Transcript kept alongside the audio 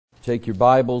Take your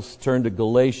Bibles, turn to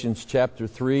Galatians chapter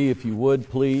 3, if you would,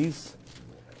 please.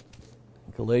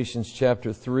 Galatians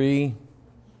chapter 3.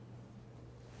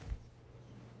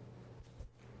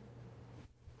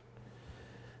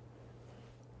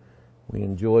 We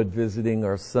enjoyed visiting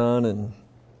our son and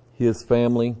his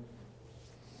family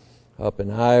up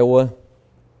in Iowa.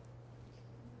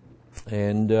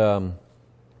 And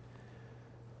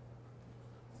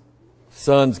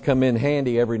sons come in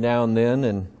handy every now and then,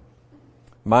 and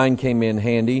mine came in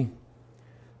handy.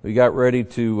 We got ready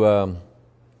to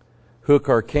hook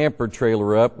our camper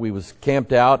trailer up. We was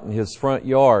camped out in his front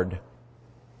yard.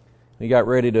 We got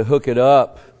ready to hook it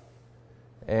up,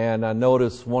 and I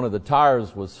noticed one of the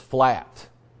tires was flat.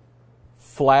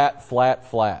 Flat.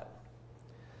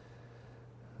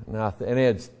 And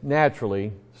it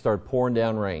naturally started pouring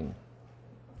down rain.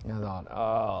 And I thought,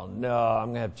 oh no, I'm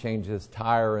going to have to change this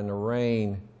tire in the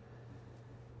rain.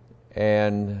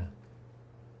 And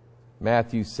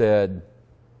Matthew said,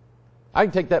 I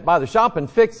can take that by the shop and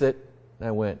fix it. And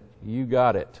I went, you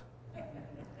got it.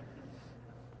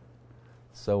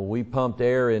 So we pumped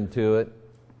air into it,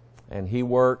 and he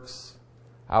works.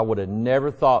 I would have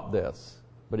never thought this,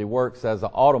 but he works as an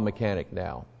auto mechanic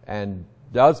now and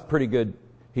does pretty good.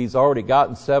 He's already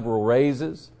gotten several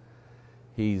raises.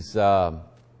 He's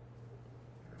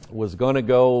was going to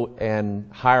go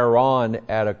and hire on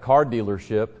at a car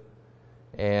dealership,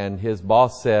 and his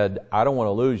boss said, I don't want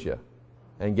to lose you,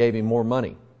 and gave him more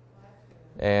money.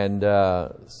 And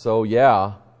so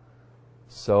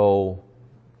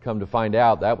come to find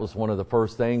out, that was one of the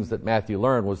first things that Matthew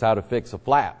learned, was how to fix a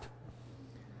flat.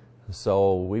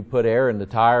 So we put air in the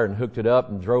tire and hooked it up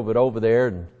and drove it over there,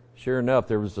 and sure enough,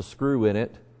 there was a screw in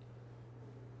it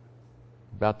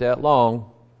about that long.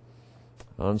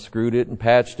 Unscrewed it and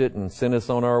patched it and sent us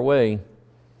on our way.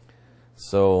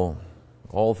 So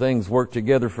all things work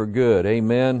together for good.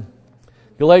 Amen.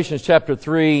 Galatians chapter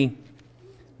 3,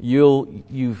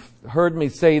 you've heard me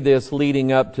say this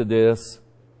leading up to this.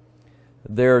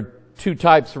 There are two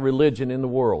types of religion in the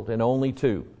world, and only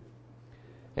two.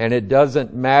 And it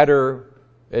doesn't matter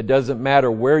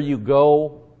where you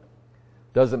go,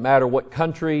 doesn't matter what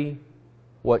country,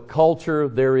 what culture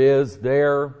there is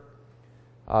there.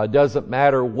 Doesn't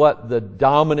matter what the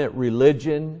dominant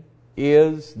religion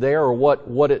is there, or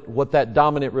what that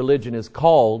dominant religion is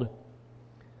called.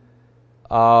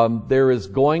 There is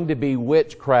going to be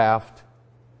witchcraft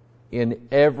in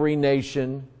every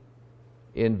nation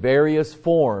in various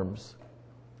forms,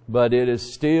 but it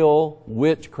is still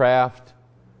witchcraft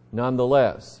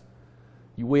nonetheless.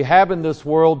 We have in this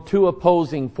world two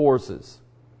opposing forces,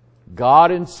 God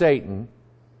and Satan,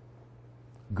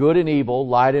 good and evil,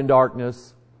 light and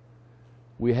darkness.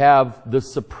 We have the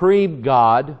supreme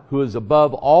God, who is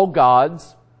above all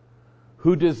gods,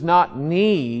 who does not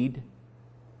need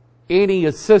any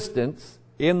assistance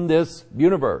in this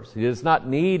universe. He does not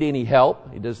need any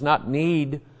help. He does not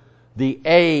need the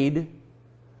aid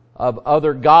of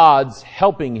other gods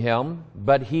helping him,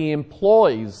 but he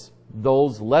employs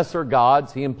those lesser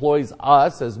gods. He employs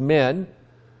us as men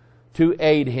to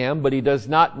aid him, but he does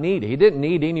not need it. He didn't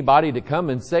need anybody to come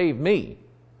and save me,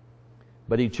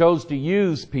 but he chose to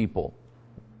use people.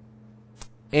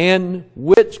 In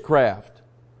witchcraft,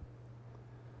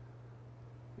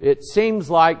 it seems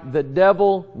like the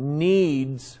devil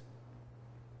needs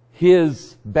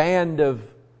his band of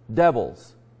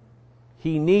devils.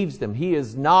 He needs them. He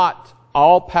is not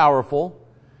all-powerful.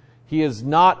 He is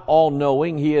not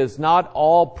all-knowing. He is not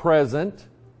all-present.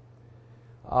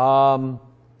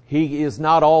 He is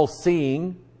not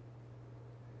all-seeing.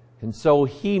 And so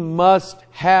he must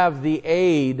have the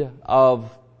aid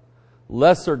of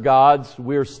lesser gods.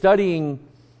 We're studying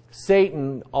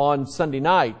Satan on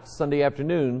Sunday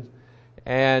afternoon,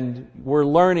 and we're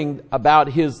learning about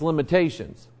his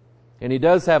limitations. And he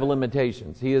does have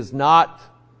limitations. He is not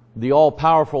the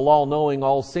all-powerful, all-knowing,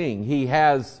 all-seeing. He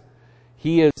is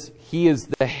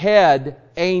the head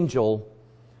angel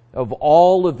of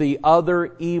all of the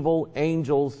other evil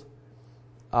angels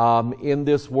in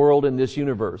this world, in this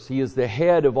universe. He is the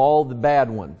head of all the bad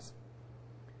ones.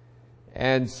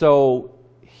 And so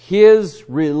his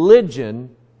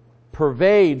religion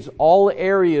pervades all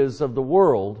areas of the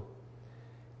world,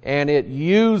 and it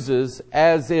uses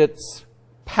as its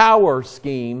power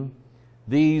scheme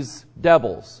these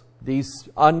devils, these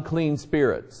unclean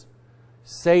spirits,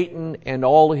 Satan and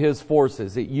all his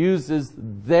forces. It uses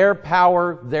their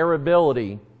power, their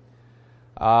ability,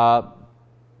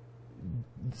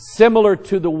 similar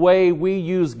to the way we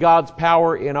use God's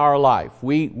power in our life.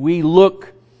 We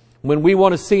look, when we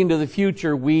want to see into the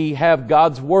future, we have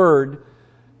God's Word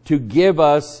to give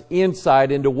us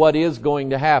insight into what is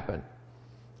going to happen.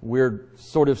 We're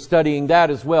sort of studying that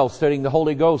as well, studying the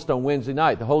Holy Ghost on Wednesday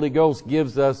night. The Holy Ghost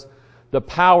gives us the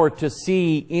power to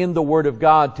see in the Word of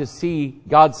God, to see.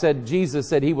 God said, Jesus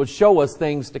said He would show us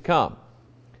things to come.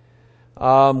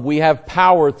 We have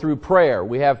power through prayer.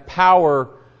 We have power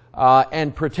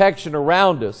and protection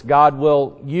around us. God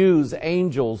will use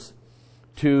angels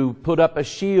to put up a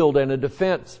shield and a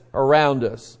defense around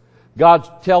us. God's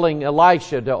telling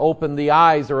Elisha to open the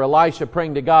eyes, or Elisha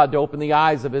praying to God to open the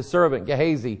eyes of his servant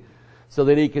Gehazi, so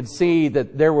that he could see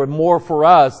that there were more for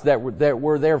us that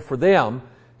were there for them.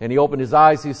 And he opened his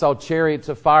eyes, he saw chariots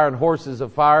of fire and horses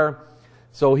of fire.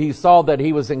 So he saw that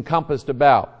he was encompassed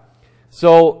about.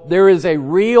 So there is a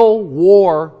real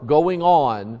war going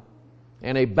on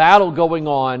and a battle going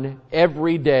on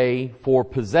every day for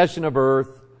possession of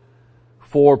earth,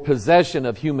 for possession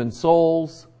of human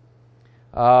souls.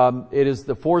 It is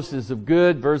the forces of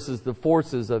good versus the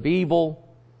forces of evil.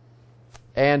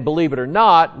 And believe it or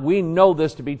not, we know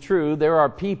this to be true. There are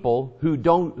people who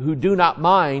do not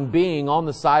mind being on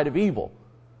the side of evil.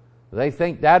 They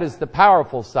think that is the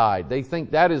powerful side. They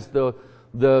think that is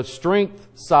the strength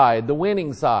side, the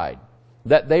winning side,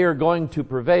 that they are going to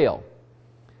prevail.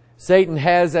 Satan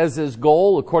has as his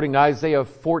goal, according to Isaiah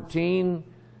 14,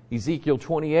 Ezekiel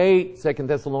 28, 2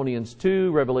 Thessalonians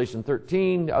 2, Revelation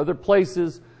 13, other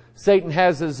places, Satan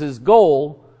has as his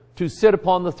goal to sit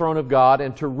upon the throne of God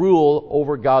and to rule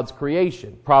over God's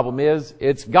creation. Problem is,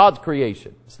 it's God's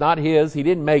creation. It's not his. He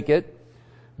didn't make it,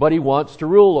 but he wants to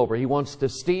rule over. He wants to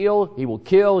steal. He will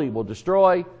kill. He will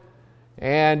destroy.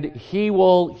 And he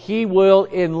will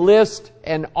enlist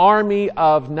an army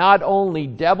of not only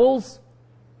devils,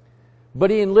 but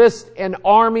he enlists an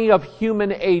army of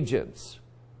human agents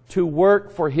to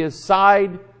work for his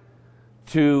side,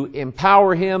 to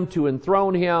empower him, to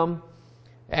enthrone him,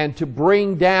 and to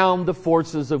bring down the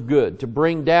forces of good, to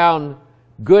bring down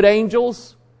good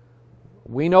angels.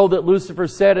 We know that Lucifer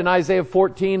said in Isaiah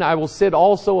 14, I will sit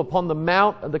also upon the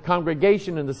mount of the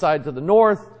congregation in the sides of the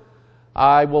north.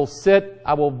 I will ascend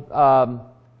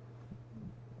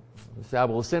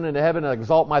into heaven and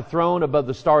exalt my throne above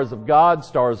the stars of God.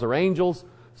 Stars are angels.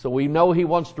 So we know he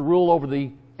wants to rule over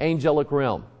the angelic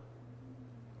realm.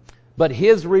 But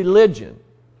his religion,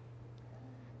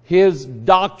 his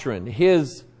doctrine,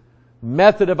 his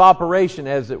method of operation,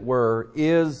 as it were,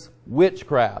 is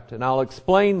witchcraft. And I'll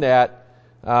explain that.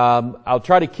 I'll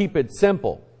try to keep it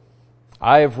simple.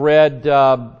 I've read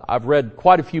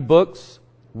quite a few books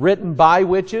written by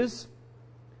witches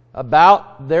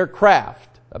about their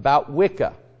craft, about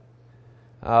Wicca.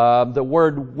 The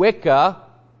word Wicca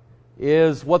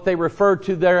is what they refer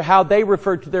to how they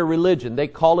refer to their religion. They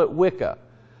call it Wicca.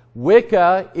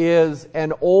 Wicca is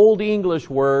an Old English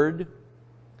word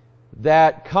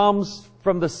that comes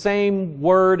from the same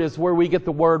word as where we get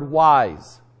the word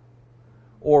wise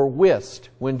or wist.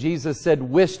 When Jesus said,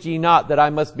 "Wist ye not that I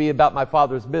must be about my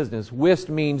Father's business?" Wist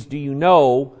means, do you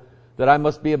know that I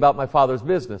must be about my Father's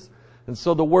business? And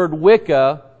so the word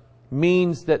Wicca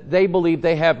means that they believe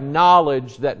they have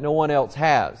knowledge that no one else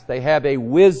has. They have a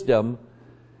wisdom,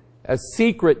 a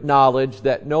secret knowledge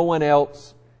that no one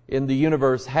else in the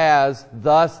universe has.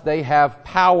 Thus, they have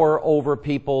power over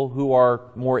people who are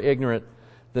more ignorant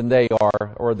than they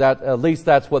are, or that at least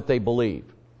that's what they believe.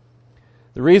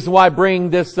 The reason why I bring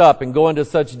this up and go into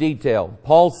such detail,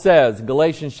 Paul says in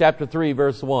Galatians chapter 3,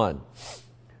 verse 1,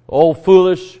 O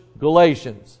foolish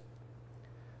Galatians,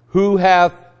 who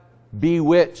hath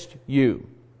bewitched you,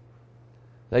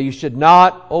 that you should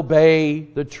not obey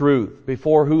the truth,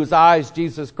 before whose eyes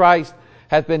Jesus Christ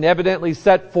hath been evidently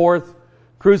set forth,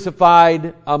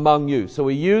 crucified among you. So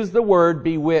we use the word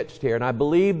bewitched here, and I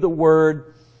believe the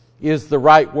word is the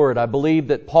right word. I believe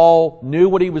that Paul knew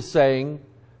what he was saying,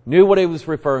 knew what he was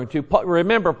referring to.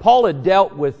 Remember, Paul had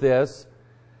dealt with this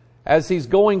as he's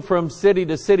going from city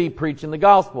to city preaching the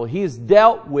gospel. He has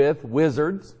dealt with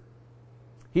wizards.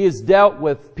 He has dealt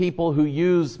with people who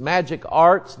use magic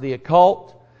arts, the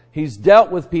occult. He's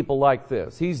dealt with people like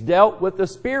this. He's dealt with the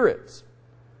spirits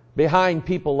behind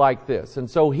people like this. And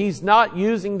so he's not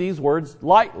using these words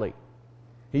lightly.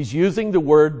 He's using the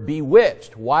word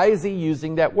bewitched. Why is he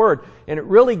using that word? And it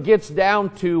really gets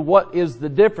down to what is the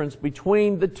difference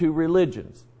between the two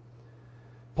religions.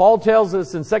 Paul tells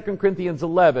us in 2 Corinthians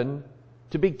 11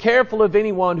 to be careful of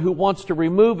anyone who wants to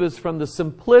remove us from the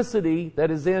simplicity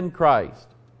that is in Christ.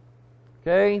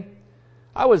 Okay?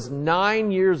 I was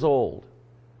 9 years old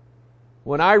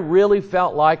when I really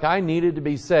felt like I needed to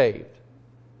be saved.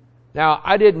 Now,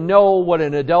 I didn't know what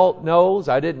an adult knows.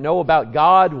 I didn't know about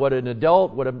God, what an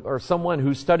adult or someone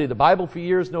who studied the Bible for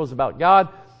years knows about God.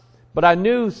 But I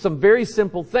knew some very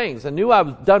simple things. I knew I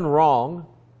was done wrong.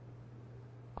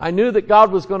 I knew that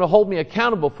God was going to hold me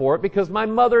accountable for it because my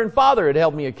mother and father had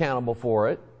held me accountable for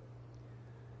it.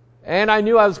 And I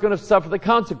knew I was going to suffer the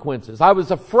consequences. I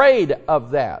was afraid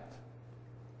of that.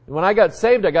 When I got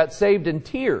saved in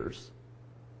tears.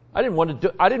 I didn't want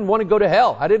to go to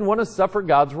hell. I didn't want to suffer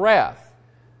God's wrath.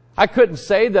 I couldn't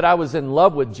say that I was in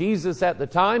love with Jesus at the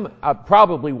time. I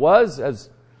probably was, as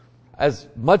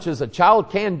much as a child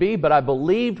can be, but I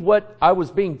believed what I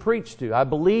was being preached to. I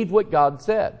believed what God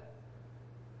said.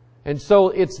 And so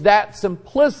it's that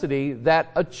simplicity that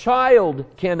a child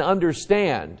can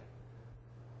understand.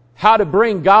 How to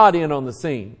bring God in on the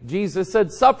scene. Jesus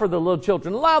said, suffer the little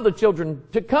children, allow the children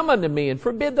to come unto me and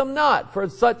forbid them not, for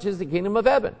such is the kingdom of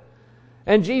heaven.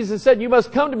 And Jesus said, you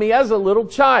must come to me as a little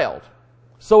child.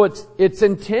 So it's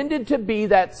intended to be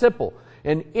that simple.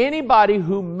 And anybody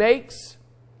who makes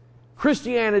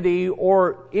Christianity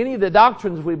or any of the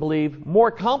doctrines we believe more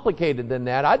complicated than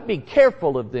that, I'd be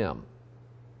careful of them.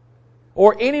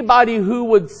 Or anybody who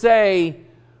would say,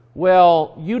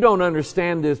 well, you don't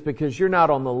understand this because you're not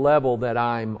on the level that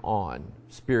I'm on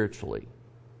spiritually.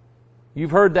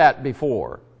 You've heard that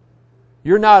before.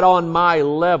 You're not on my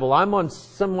level. I'm on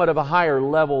somewhat of a higher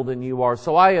level than you are,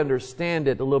 so I understand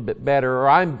it a little bit better, or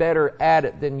I'm better at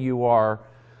it than you are.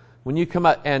 When you come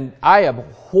up, and I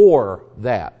abhor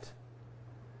that.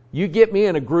 You get me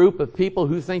in a group of people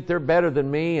who think they're better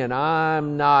than me, and I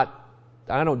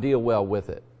don't deal well with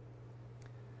it.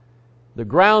 The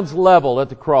ground's level at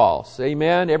the cross.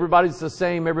 Amen? Everybody's the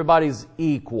same. Everybody's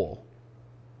equal.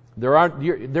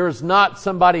 There's not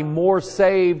somebody more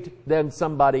saved than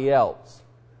somebody else.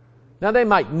 Now, they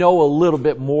might know a little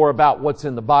bit more about what's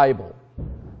in the Bible.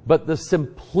 But the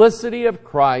simplicity of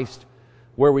Christ,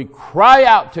 where we cry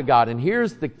out to God, and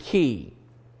here's the key.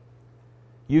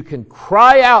 You can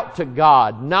cry out to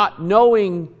God not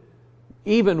knowing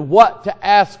even what to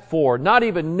ask for, not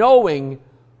even knowing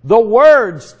the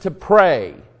words to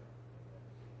pray.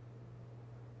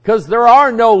 Because there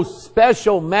are no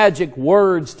special magic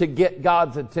words to get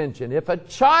God's attention. If a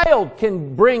child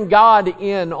can bring God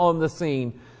in on the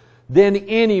scene, then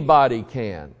anybody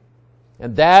can.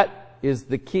 And that is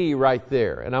the key right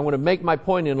there. And I want to make my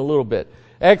point in a little bit.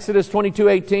 Exodus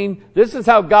 22:18, this is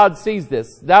how God sees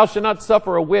this. Thou shalt not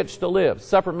suffer a witch to live.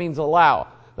 Suffer means allow.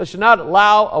 Thou shalt not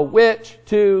allow a witch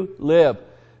to live.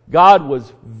 God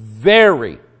was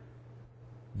very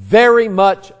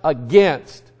much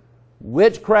against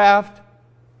witchcraft,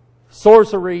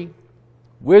 sorcery,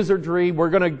 wizardry.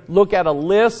 We're going to look at a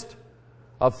list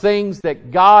of things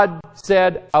that God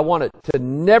said, I want it to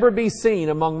never be seen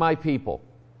among my people.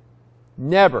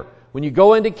 Never. When you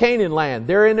go into Canaan land,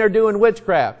 they're in there doing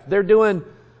witchcraft. They're doing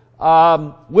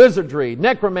wizardry,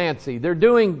 necromancy. They're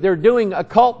doing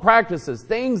occult practices,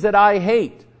 things that I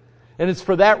hate. And it's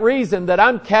for that reason that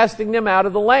I'm casting them out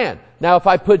of the land. Now, if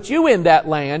I put you in that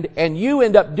land and you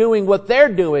end up doing what they're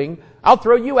doing, I'll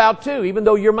throw you out too. Even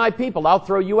though you're my people, I'll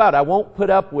throw you out. I won't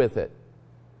put up with it.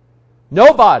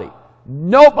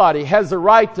 Nobody has the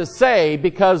right to say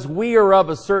because we are of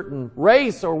a certain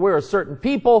race or we're a certain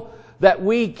people that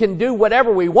we can do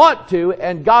whatever we want to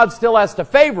and God still has to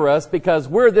favor us because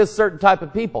we're this certain type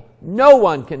of people. No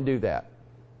one can do that.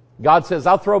 God says,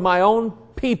 I'll throw my own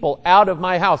people out of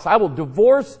my house. I will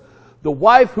divorce the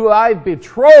wife who I've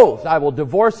betrothed. I will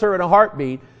divorce her in a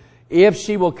heartbeat if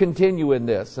she will continue in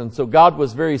this. And so God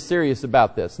was very serious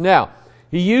about this. Now,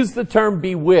 He used the term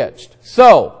bewitched.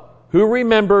 So, who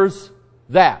remembers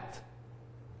that?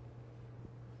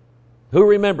 Who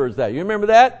remembers that? You remember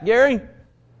that, Gary?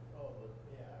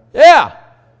 Yeah.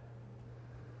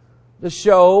 The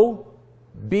show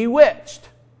Bewitched. It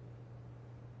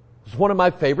was one of my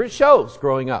favorite shows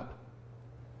growing up.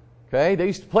 Okay, they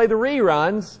used to play the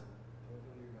reruns.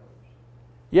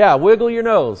 Yeah, wiggle your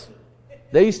nose.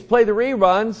 They used to play the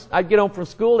reruns. I'd get home from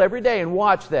school every day and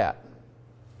watch that.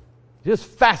 Just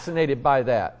fascinated by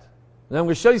that. And I'm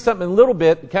going to show you something in a little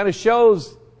bit that kind of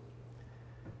shows,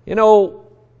 you know,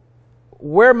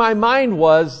 where my mind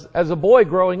was as a boy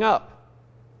growing up.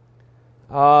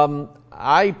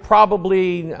 I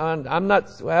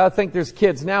think there's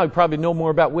kids now who probably know more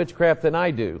about witchcraft than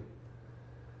I do.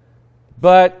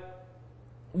 But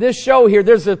this show here,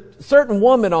 there's a certain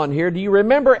woman on here. Do you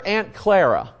remember Aunt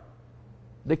Clara?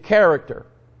 The character.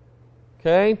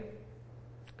 Okay?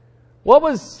 What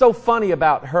was so funny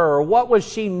about her? What was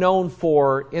she known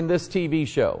for in this TV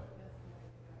show?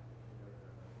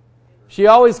 She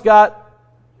always got...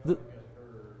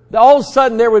 all of a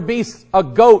sudden there would be a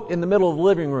goat in the middle of the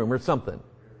living room or something.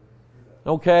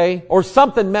 Okay? Or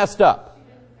something messed up.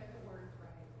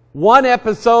 One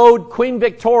episode, Queen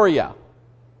Victoria.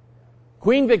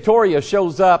 Queen Victoria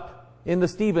shows up in the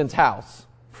Stevens house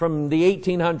from the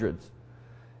 1800s.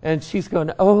 And she's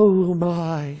going, oh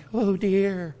my, oh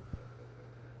dear.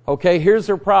 Okay, here's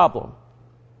her problem.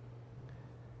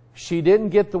 She didn't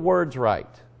get the words right.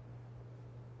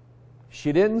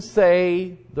 She didn't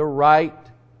say the right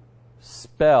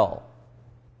spell.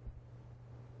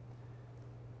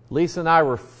 Lisa and I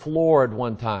were floored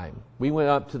one time. We went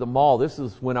up to the mall. This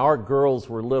is when our girls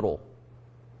were little.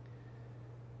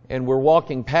 And we're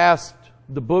walking past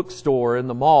the bookstore in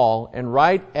the mall, and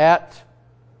right at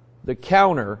the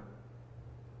counter,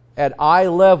 at eye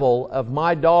level of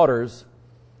my daughter's,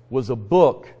 was a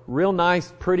book. Real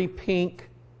nice, pretty pink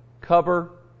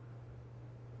cover.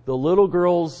 The little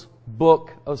girl's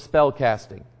book of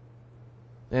spellcasting.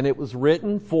 And it was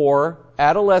written for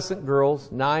adolescent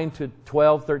girls, 9 to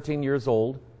 12, 13 years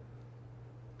old,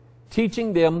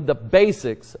 teaching them the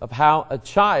basics of how a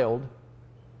child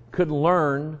could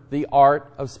learn the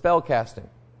art of spellcasting.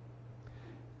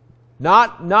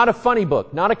 Not a funny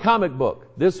book, not a comic book.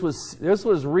 This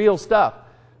was real stuff.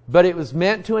 But it was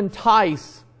meant to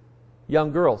entice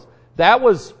young girls. That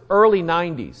was early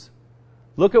 90s.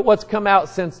 Look at what's come out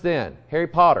since then. Harry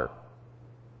Potter.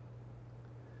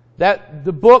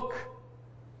 The book,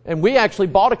 and we actually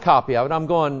bought a copy of it. I'm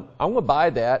going to buy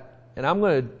that, and I'm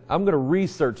going to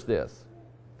research this,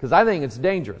 because I think it's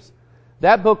dangerous.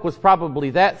 That book was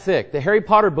probably that thick. The Harry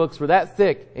Potter books were that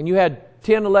thick, and you had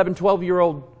 10, 11,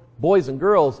 12-year-old boys and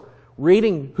girls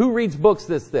reading. Who reads books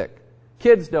this thick?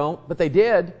 Kids don't, but they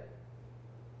did.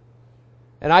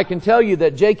 And I can tell you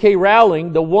that J.K.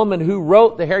 Rowling, the woman who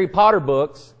wrote the Harry Potter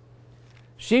books,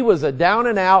 she was a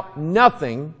down-and-out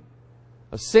nothing,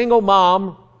 a single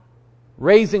mom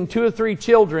raising 2 or 3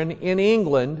 children in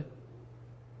England,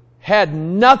 had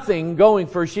nothing going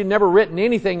for her. She'd never written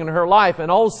anything in her life,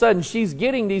 and all of a sudden she's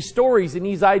getting these stories and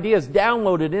these ideas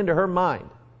downloaded into her mind.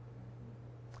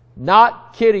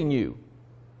 Not kidding you.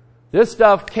 This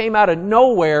stuff came out of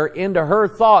nowhere into her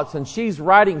thoughts, and she's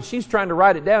trying to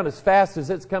write it down as fast as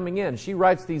it's coming in. She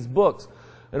writes these books,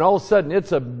 and all of a sudden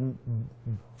it's a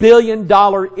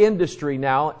billion-dollar industry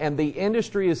now, and the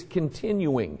industry is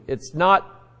continuing. It's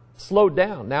not slowed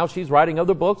down. Now she's writing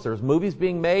other books. There's movies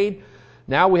being made.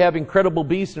 Now we have Incredible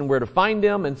Beasts and Where to Find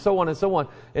Them, and so on and so on.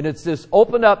 And it's this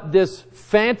opened up this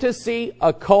fantasy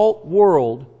occult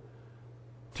world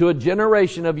to a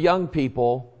generation of young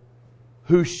people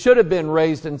who should have been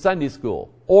raised in Sunday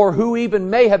school, or who even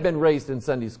may have been raised in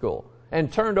Sunday school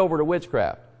and turned over to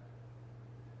witchcraft.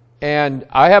 And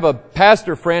I have a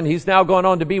pastor friend. He's now gone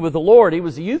on to be with the Lord. He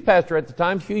was a youth pastor at the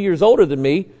time, a few years older than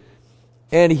me.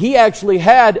 And he actually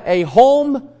had a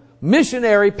home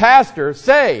missionary pastor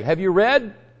say, have you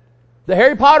read the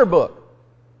Harry Potter book?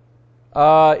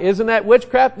 Isn't that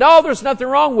witchcraft? No, there's nothing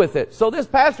wrong with it. So this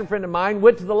pastor friend of mine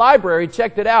went to the library,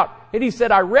 checked it out, and he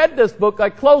said, I read this book, I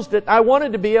closed it, I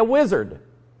wanted to be a wizard.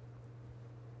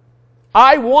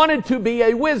 I wanted to be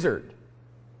a wizard.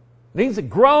 And he's a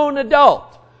grown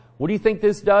adult. What do you think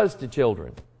this does to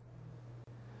children?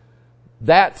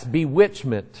 That's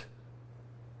bewitchment.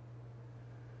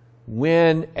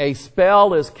 When a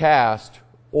spell is cast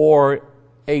or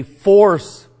a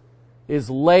force is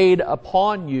laid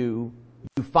upon you,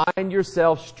 you find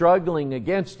yourself struggling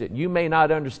against it. You may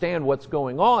not understand what's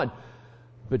going on,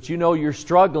 but you know you're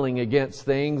struggling against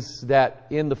things that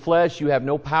in the flesh you have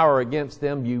no power against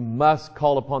them. You must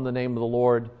call upon the name of the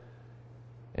Lord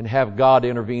and have God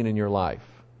intervene in your life.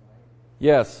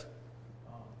 Yes?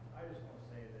 I just want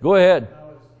to say that go ahead. when I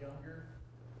was younger,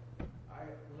 I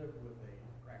lived with a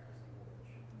practicing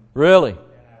witch. Really? And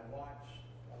I watched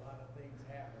a lot of things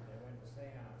happen. They went to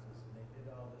seances and they did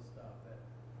all this stuff.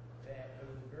 That it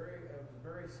was a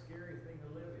very scary thing to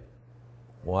live in.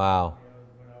 Wow. You know,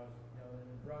 when I was in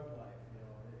the drug life,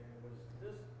 it was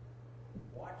just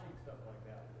watching stuff like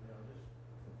that, just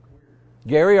weird.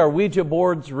 Gary, are Ouija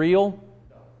boards real?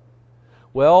 No.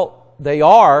 Well, they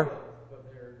are.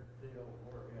 They don't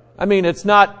work. I mean, it's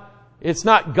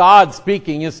not God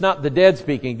speaking. It's not the dead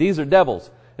speaking. These are devils.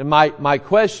 And my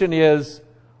question is,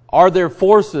 are there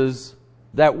forces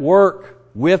that work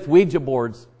with Ouija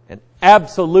boards? And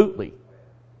absolutely.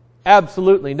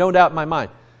 Absolutely. No doubt in my mind.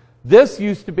 This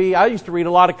used to be, I used to read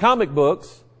a lot of comic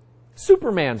books,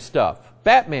 Superman stuff,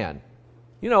 Batman,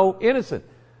 innocent.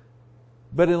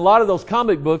 But in a lot of those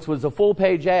comic books was a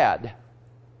full-page ad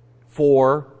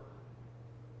for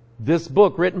this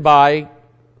book written by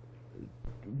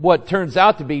what turns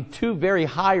out to be 2 very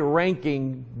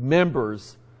high-ranking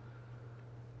members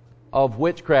of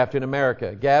witchcraft in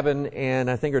America. Gavin and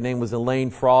I think her name was Elaine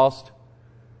Frost.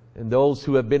 And those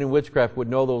who have been in witchcraft would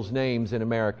know those names in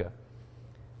America.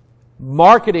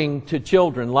 Marketing to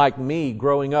children like me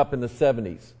growing up in the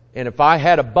 70s. And if I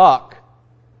had a buck,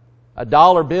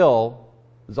 $1 bill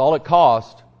is all it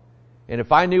cost. And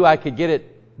if I knew I could get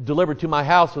it delivered to my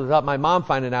house without my mom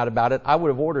finding out about it, I would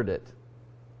have ordered it.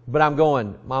 But I'm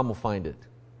going, Mom will find it.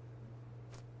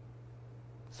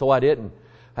 So I didn't.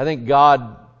 I think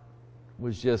God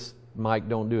was just, Mike,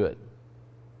 don't do it.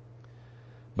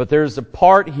 But there's a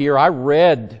part here, I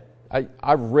read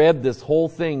this whole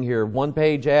thing here,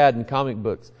 one-page ad in comic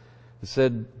books. It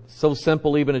said, so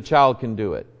simple even a child can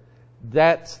do it.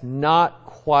 That's not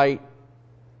quite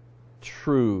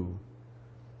true.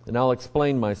 And I'll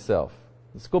explain myself.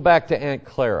 Let's go back to Aunt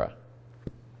Clara.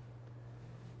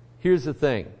 Here's the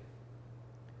thing.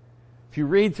 If you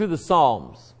read through the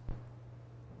Psalms,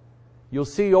 you'll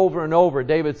see over and over,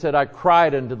 David said, I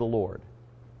cried unto the Lord.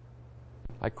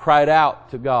 I cried out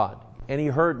to God, and He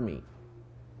heard me.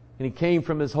 And He came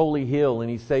from His holy hill, and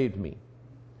He saved me.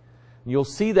 And you'll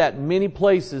see that in many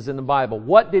places in the Bible.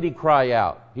 What did he cry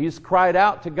out? He just cried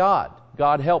out to God.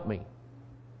 God, help me.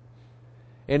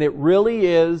 And it really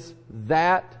is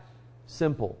that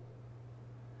simple.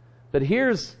 But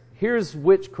here's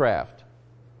witchcraft.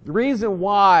 The reason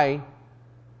why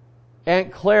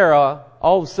Aunt Clara,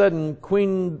 all of a sudden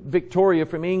Queen Victoria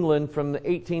from England from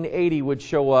 1880 would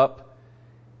show up,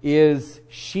 is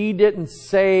she didn't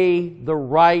say the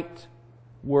right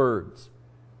words.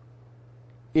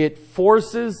 It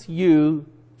forces you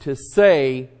to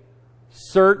say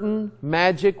certain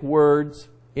magic words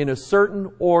in a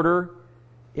certain order,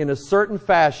 in a certain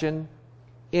fashion,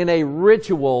 in a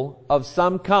ritual of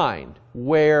some kind,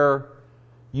 where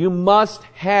you must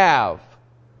have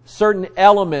certain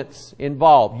elements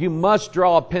involved. You must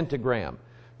draw a pentagram.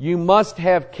 You must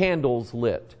have candles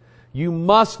lit. You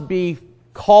must be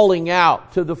calling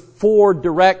out to the 4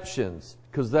 directions,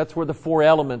 because that's where the 4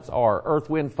 elements are: earth,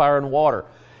 wind, fire, and water.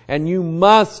 And you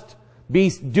must be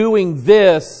doing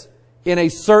this in a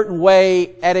certain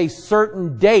way at a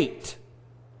certain date.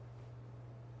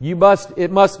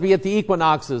 It must be at the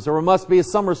equinoxes, or it must be a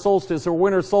summer solstice or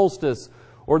winter solstice,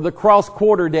 or the cross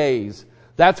quarter days.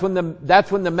 That's when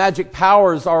the magic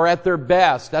powers are at their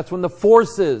best. That's when the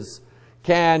forces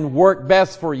can work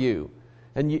best for you.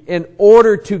 And in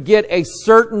order to get a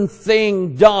certain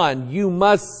thing done, you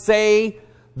must say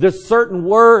the certain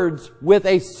words with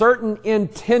a certain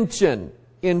intention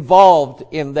involved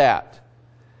in that.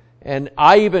 And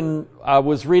I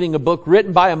was reading a book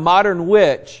written by a modern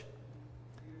witch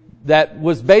that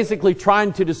was basically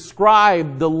trying to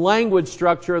describe the language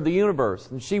structure of the universe.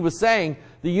 And she was saying,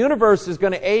 the universe is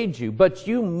going to aid you, but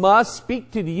you must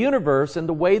speak to the universe in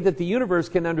the way that the universe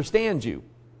can understand you.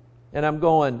 And I'm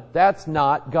going, that's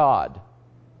not God.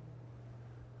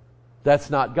 That's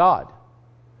not God.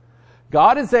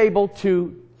 God is able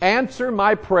to answer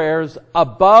my prayers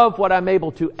above what I'm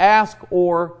able to ask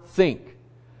or think.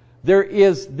 There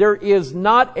is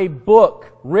not a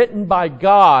book written by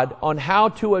God on how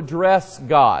to address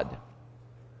God.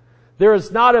 There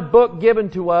is not a book given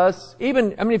to us,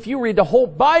 if you read the whole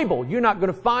Bible, you're not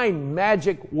going to find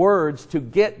magic words to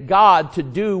get God to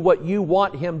do what you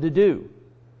want Him to do.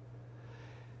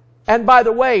 And by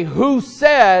the way, who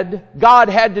said God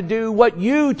had to do what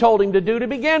you told Him to do to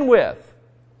begin with?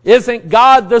 Isn't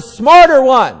God the smarter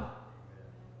one?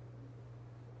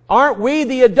 Aren't we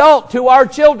the adult to our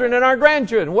children and our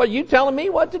grandchildren? What, you telling me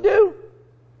what to do?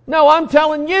 No, I'm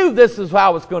telling you this is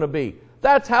how it's going to be.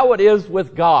 That's how it is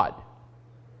with God.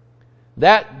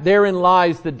 Therein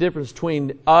lies the difference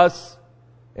between us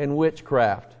and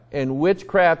witchcraft. And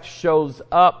witchcraft shows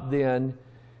up then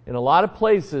in a lot of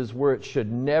places where it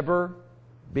should never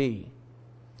be.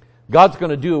 God's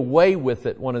going to do away with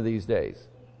it one of these days.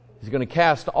 He's going to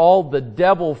cast all the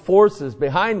devil forces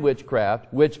behind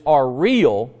witchcraft, which are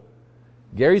real.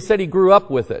 Gary said he grew up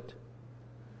with it.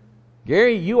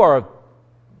 Gary, you are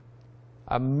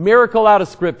a miracle out of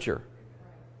Scripture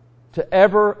to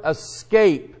ever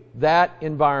escape that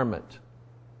environment.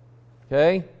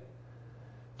 Okay?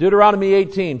 Deuteronomy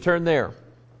 18, turn there.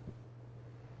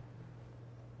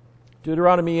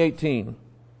 Deuteronomy 18.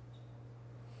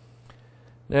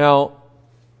 Now,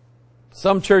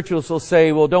 some churches will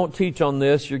say, well, don't teach on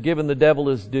this. You're giving the devil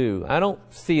his due. I don't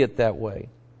see it that way.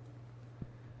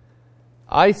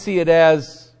 I see it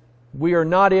as we are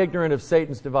not ignorant of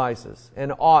Satan's devices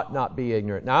and ought not be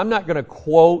ignorant. Now, I'm not going to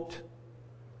quote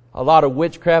a lot of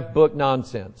witchcraft book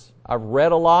nonsense. I've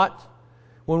read a lot.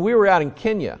 When we were out in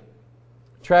Kenya,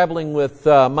 traveling with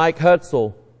Mike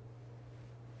Hutzel,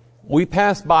 we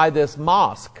passed by this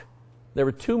mosque. There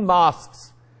were 2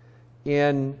 mosques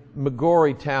in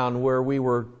Migori town where we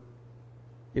were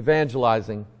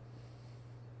evangelizing.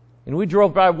 And we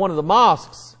drove by one of the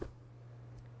mosques,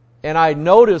 and I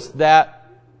noticed that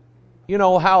you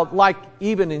know, how like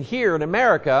even in here in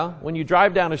America, when you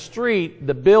drive down a street,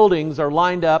 the buildings are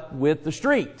lined up with the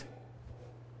street.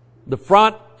 The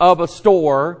front of a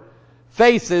store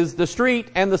faces the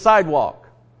street and the sidewalk.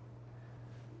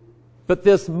 But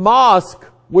this mosque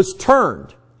was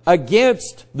turned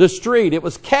against the street. It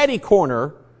was catty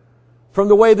corner from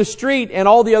the way the street and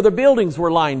all the other buildings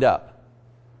were lined up.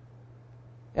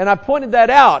 And I pointed that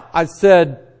out. I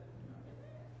said,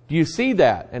 do you see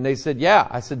that? And they said, yeah.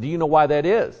 I said, do you know why that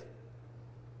is?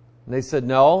 And they said,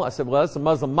 no. I said, well, it's a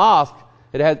Muslim mosque.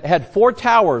 It had 4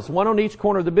 towers, one on each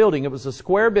corner of the building. It was a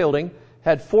square building,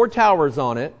 had 4 towers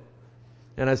on it.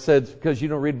 And I said, because you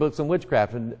don't read books on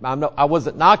witchcraft. And I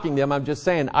wasn't knocking them. I'm just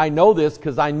saying, I know this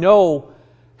because I know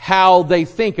how they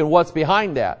think and what's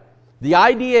behind that. The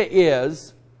idea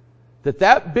is that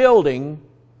that building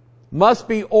must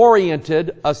be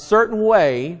oriented a certain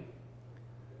way,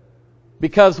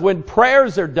 because when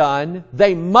prayers are done,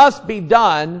 they must be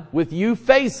done with you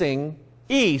facing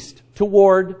east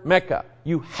toward Mecca.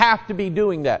 You have to be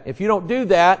doing that. If you don't do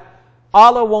that,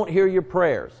 Allah won't hear your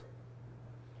prayers.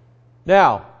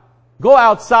 Now, go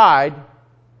outside,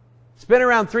 spin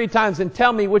around 3 times and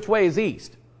tell me which way is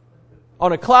east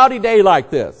on a cloudy day like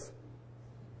this.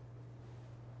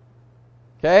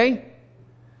 Okay?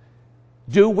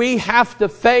 Do we have to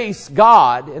face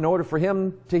God in order for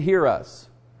Him to hear us?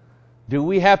 Do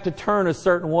we have to turn a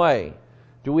certain way?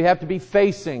 Do we have to be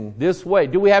facing this way?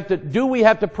 Do we have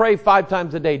to pray 5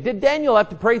 times a day? Did Daniel have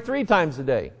to pray 3 times a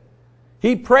day?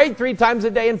 He prayed 3 times a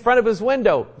day in front of his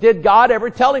window. Did God ever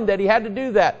tell him that he had to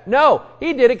do that? No,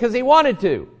 he did it because he wanted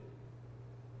to.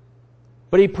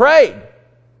 But he prayed.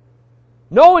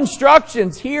 No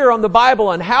instructions here on the Bible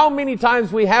on how many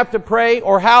times we have to pray,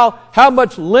 or how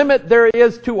much limit there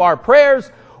is to our prayers,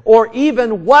 or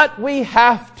even what we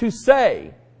have to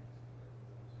say.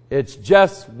 It's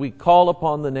just we call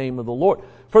upon the name of the Lord.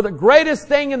 For the greatest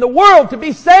thing in the world to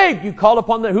be saved, you call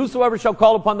upon whosoever shall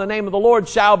call upon the name of the Lord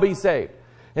shall be saved.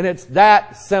 And it's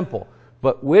that simple.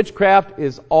 But witchcraft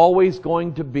is always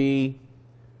going to be,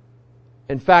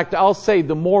 in fact, I'll say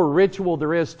the more ritual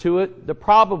there is to it, you're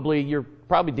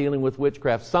probably dealing with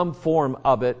witchcraft, some form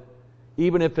of it,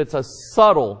 even if it's a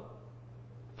subtle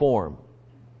form.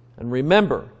 And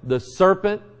remember, the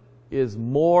serpent is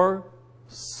more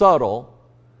subtle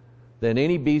than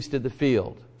any beast of the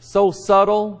field. So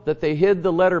subtle that they hid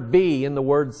the letter B in the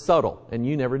word subtle, and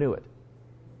you never knew it.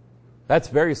 That's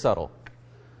very subtle.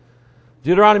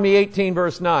 Deuteronomy 18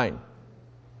 verse 9.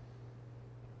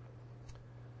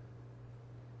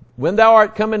 When thou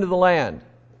art come into the land,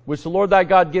 which the Lord thy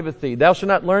God giveth thee, thou shalt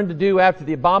not learn to do after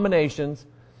the abominations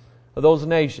of those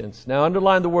nations. Now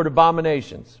underline the word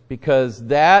abominations, because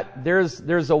there's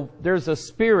a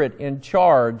spirit in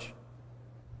charge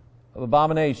of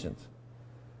abominations.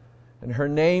 And her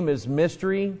name is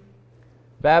Mystery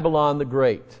Babylon the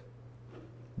Great,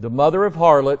 the mother of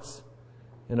harlots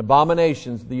and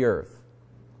abominations of the earth.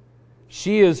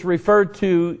 She is referred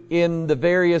to in the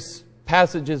various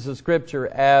passages of Scripture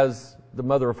as the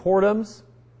mother of whoredoms,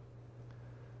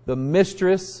 the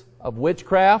mistress of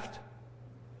witchcraft.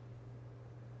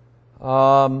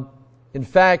 In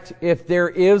fact, if there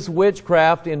is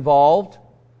witchcraft involved,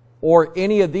 or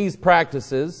any of these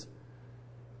practices,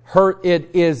 it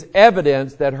is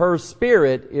evidence that her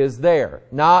spirit is there,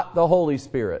 not the Holy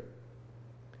Spirit.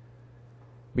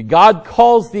 But God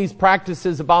calls these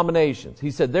practices abominations.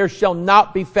 He said, there shall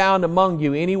not be found among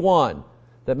you any one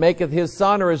that maketh his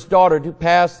son or his daughter to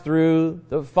pass through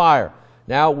the fire.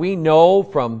 Now, we know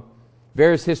from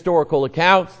various historical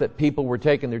accounts that people were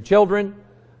taking their children,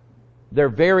 their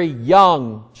very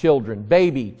young children,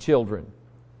 baby children.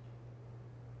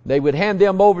 They would hand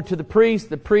them over to the priest.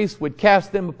 The priest would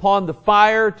cast them upon the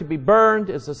fire to be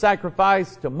burned as a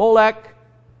sacrifice to Molech,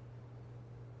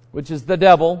 which is the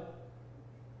devil.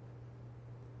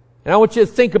 And I want you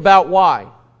to think about why.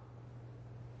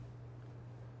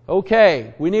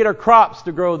 Okay, we need our crops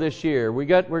to grow this year. We're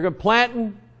going to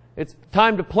plant. It's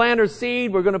time to plant our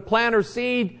seed. We're going to plant our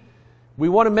seed. We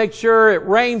want to make sure it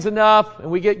rains enough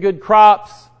and we get good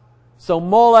crops. So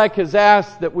Molech has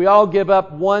asked that we all give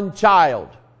up one child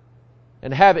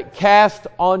and have it cast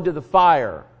onto the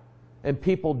fire. And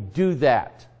people do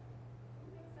that.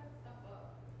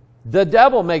 The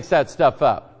devil makes that stuff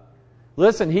up.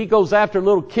 Listen, he goes after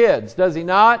little kids, does he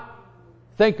not?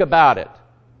 Think about it.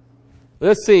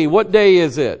 Let's see, what day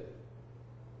is it?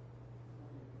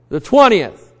 The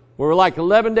 20th. We're like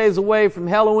 11 days away from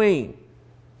Halloween.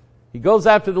 He goes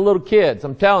after the little kids,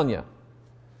 I'm telling you.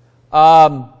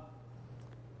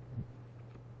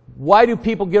 Why do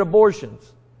people get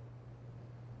abortions?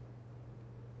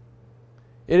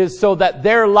 It is so that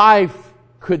their life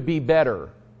could be better.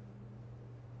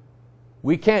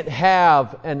 We can't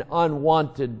have an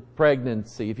unwanted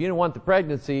pregnancy. If you don't want the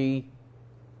pregnancy,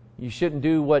 you shouldn't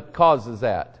do what causes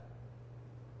that.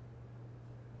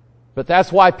 But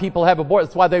that's why people have abortion.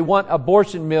 That's why they want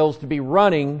abortion mills to be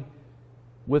running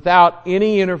without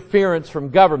any interference from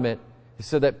government,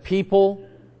 so that people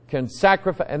can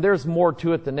sacrifice. And there's more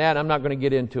to it than that. I'm not going to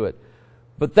get into it.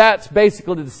 But that's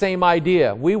basically the same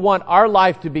idea. We want our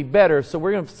life to be better, so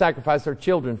we're going to sacrifice our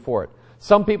children for it.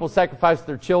 Some people sacrifice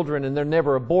their children and they're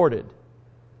never aborted.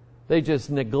 They just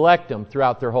neglect them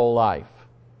throughout their whole life.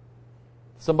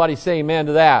 Somebody say amen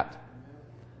to that.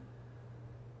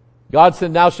 God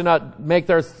said, thou shalt not make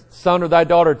thy son or thy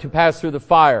daughter to pass through the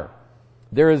fire.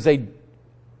 There is a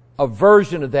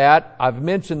version of that. I've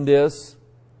mentioned this.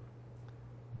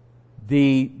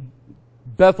 The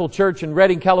Bethel Church in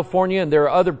Redding, California, and there are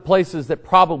other places that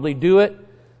probably do it.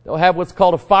 They'll have what's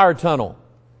called a fire tunnel.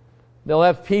 They'll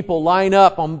have people line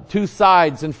up on two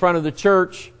sides in front of the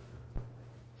church,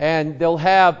 and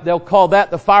they'll call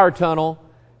that the fire tunnel,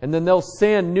 and then they'll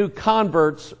send new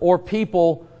converts or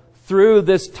people through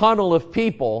this tunnel of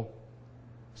people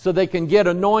so they can get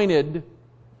anointed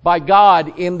by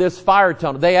God in this fire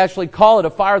tunnel. They actually call it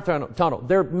a fire tunnel.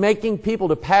 They're making people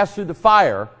to pass through the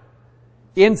fire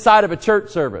inside of a church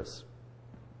service.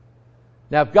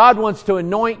 Now, if God wants to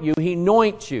anoint you, He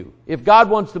anoints you. If God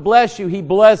wants to bless you, He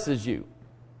blesses you.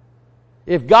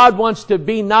 If God wants to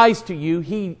be nice to you,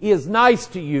 He is nice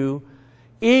to you,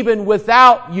 even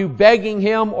without you begging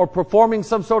Him or performing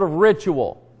some sort of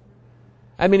ritual.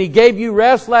 I mean, He gave you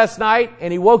rest last night,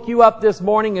 and He woke you up this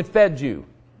morning and fed you.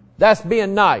 That's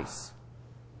being nice.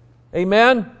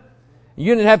 Amen?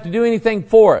 You didn't have to do anything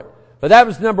for it. But that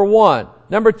was number one.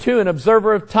 Number two, an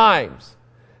observer of times.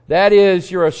 That is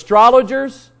your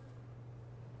astrologers,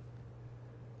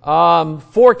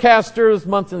 forecasters,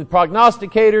 monthly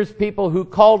prognosticators, people who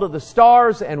call to the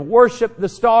stars and worship the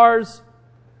stars.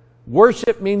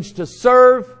 Worship means to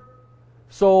serve.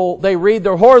 So they read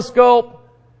their horoscope.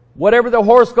 Whatever the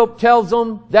horoscope tells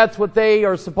them, that's what they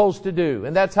are supposed to do.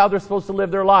 And that's how they're supposed to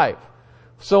live their life.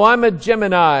 So I'm a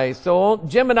Gemini. So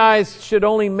Geminis should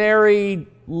only marry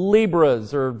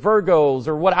Libras or Virgos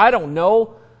or what, I don't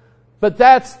know. But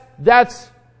that's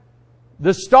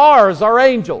the stars are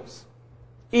angels.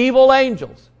 Evil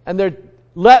angels. And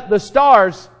let the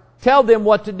stars tell them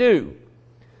what to do.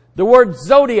 The word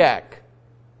zodiac,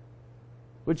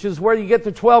 which is where you get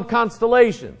the 12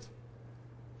 constellations.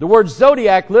 The word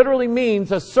zodiac literally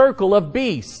means a circle of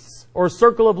beasts or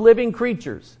circle of living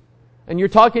creatures. And you're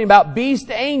talking about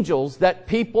beast angels that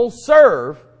people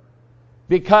serve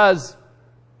because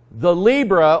the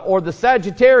Libra or the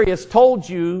Sagittarius told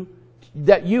you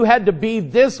that you had to be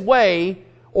this way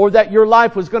or that your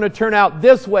life was going to turn out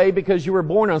this way because you were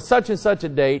born on such and such a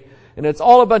date, and it's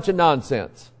all a bunch of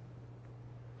nonsense.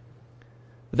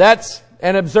 That's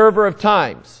an observer of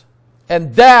times.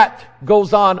 And that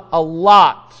goes on a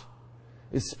lot,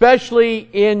 especially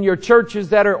in your churches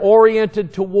that are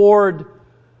oriented toward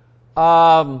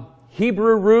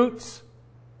Hebrew roots.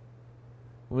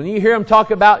 When you hear them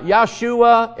talk about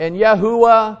Yeshua and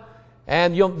Yahuwah,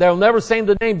 and they'll never say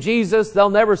the name Jesus, they'll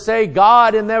never say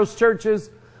God in those churches.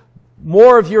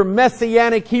 More of your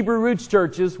Messianic Hebrew roots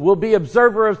churches will be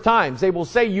observer of times. They will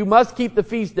say you must keep the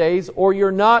feast days or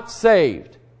you're not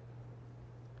saved.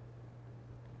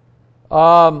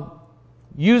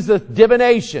 Use the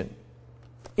divination.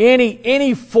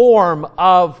 Any form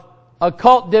of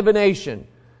occult divination.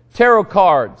 Tarot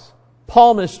cards,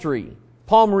 palmistry,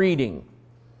 palm reading,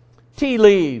 tea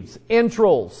leaves,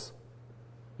 entrails.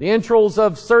 The entrails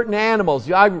of certain animals.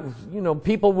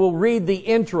 People will read the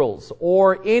entrails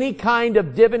or any kind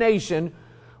of divination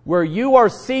where you are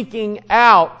seeking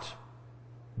out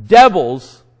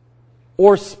devils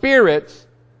or spirits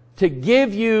to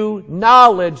give you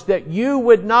knowledge that you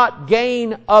would not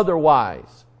gain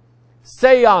otherwise.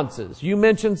 Seances. You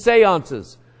mentioned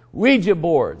seances. Ouija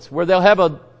boards, where they'll have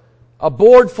a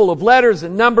board full of letters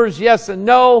and numbers, yes and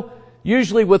no,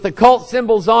 usually with occult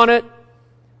symbols on it.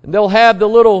 And they'll have the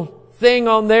little thing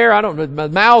on there, I don't know, a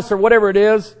mouse or whatever it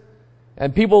is.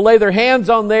 And people lay their hands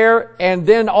on there, and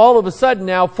then all of a sudden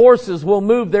now forces will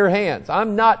move their hands.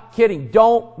 I'm not kidding.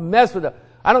 Don't mess with it.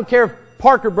 I don't care if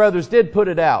Parker Brothers did put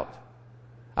it out.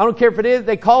 I don't care if it is,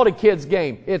 they call it a kid's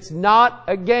game. It's not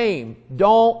a game.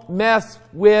 Don't mess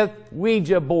with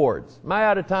Ouija boards. Am I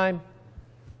out of time?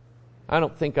 I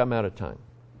don't think I'm out of time.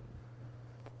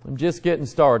 I'm just getting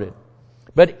started.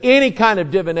 But any kind of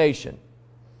divination,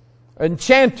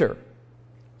 enchanter,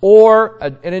 or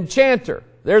an enchanter.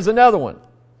 There's another one.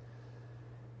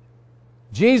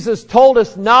 Jesus told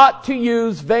us not to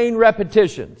use vain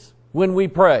repetitions. when we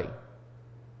pray.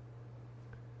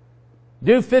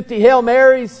 Do 50 Hail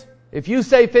Marys. If you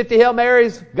say 50 Hail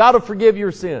Marys, God will forgive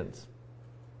your sins.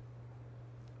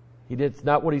 It's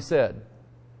not what He said.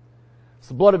 It's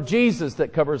the blood of Jesus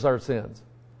that covers our sins.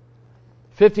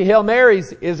 50 Hail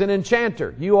Marys is an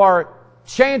enchanter. You are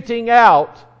chanting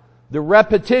out the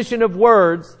repetition of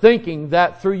words, thinking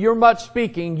that through your much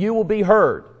speaking, you will be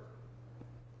heard.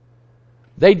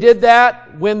 They did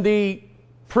that when the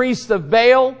priests of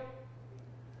Baal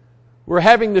were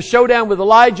having the showdown with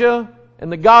Elijah,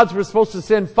 and the gods were supposed to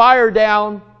send fire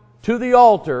down to the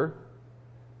altar.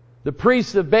 The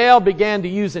priests of Baal began to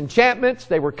use enchantments.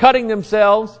 They were cutting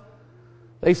themselves.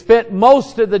 They spent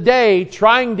most of the day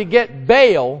trying to get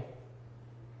Baal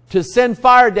to send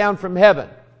fire down from heaven.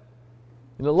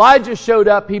 And Elijah showed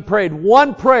up. He prayed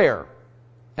one prayer,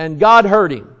 and God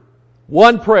heard him.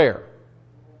 One prayer.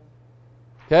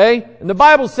 Okay? And the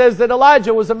Bible says that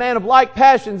Elijah was a man of like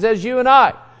passions as you and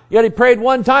I. Yet he prayed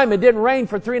one time, it didn't rain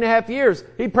for 3.5 years.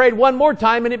 He prayed one more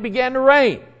time and it began to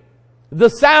rain. The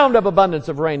sound of abundance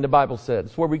of rain, the Bible said.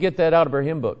 It's where we get that out of our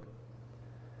hymn book.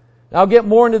 I'll get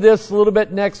more into this a little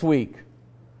bit next week.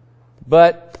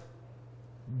 But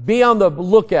be on the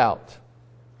lookout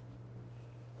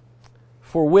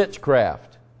for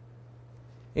witchcraft.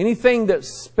 Anything that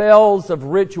spells of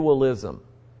ritualism.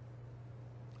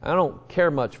 I don't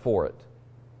care much for it.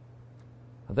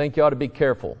 I think you ought to be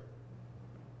careful.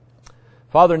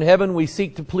 Father in heaven, we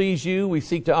seek to please You. We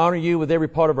seek to honor You with every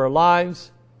part of our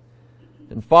lives.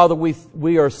 And Father,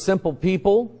 we are simple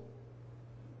people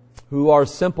who are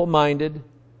simple-minded.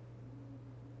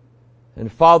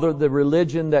 And Father, the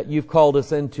religion that You've called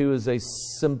us into is a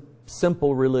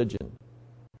simple religion.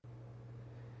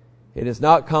 It is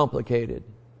not complicated.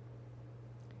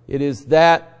 It is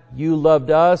that You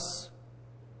loved us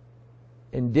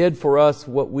and did for us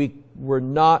what we were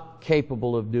not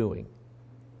capable of doing.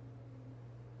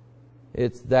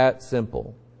 It's that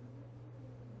simple.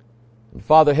 And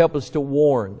Father, help us to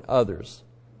warn others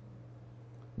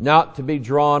not to be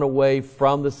drawn away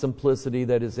from the simplicity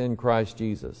that is in Christ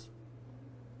Jesus.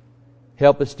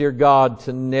 Help us, dear God,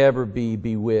 to never be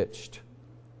bewitched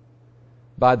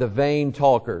by the vain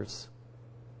talkers,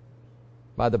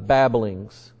 by the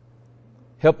babblings.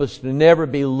 Help us to never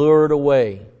be lured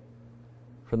away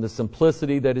from the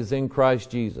simplicity that is in Christ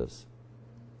Jesus.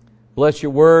 Bless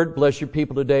Your word. Bless Your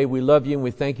people today. We love You and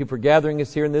we thank You for gathering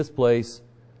us here in this place.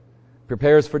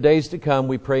 Prepare us for days to come,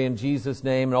 we pray in Jesus'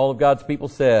 name. And all of God's people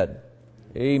said,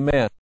 Amen.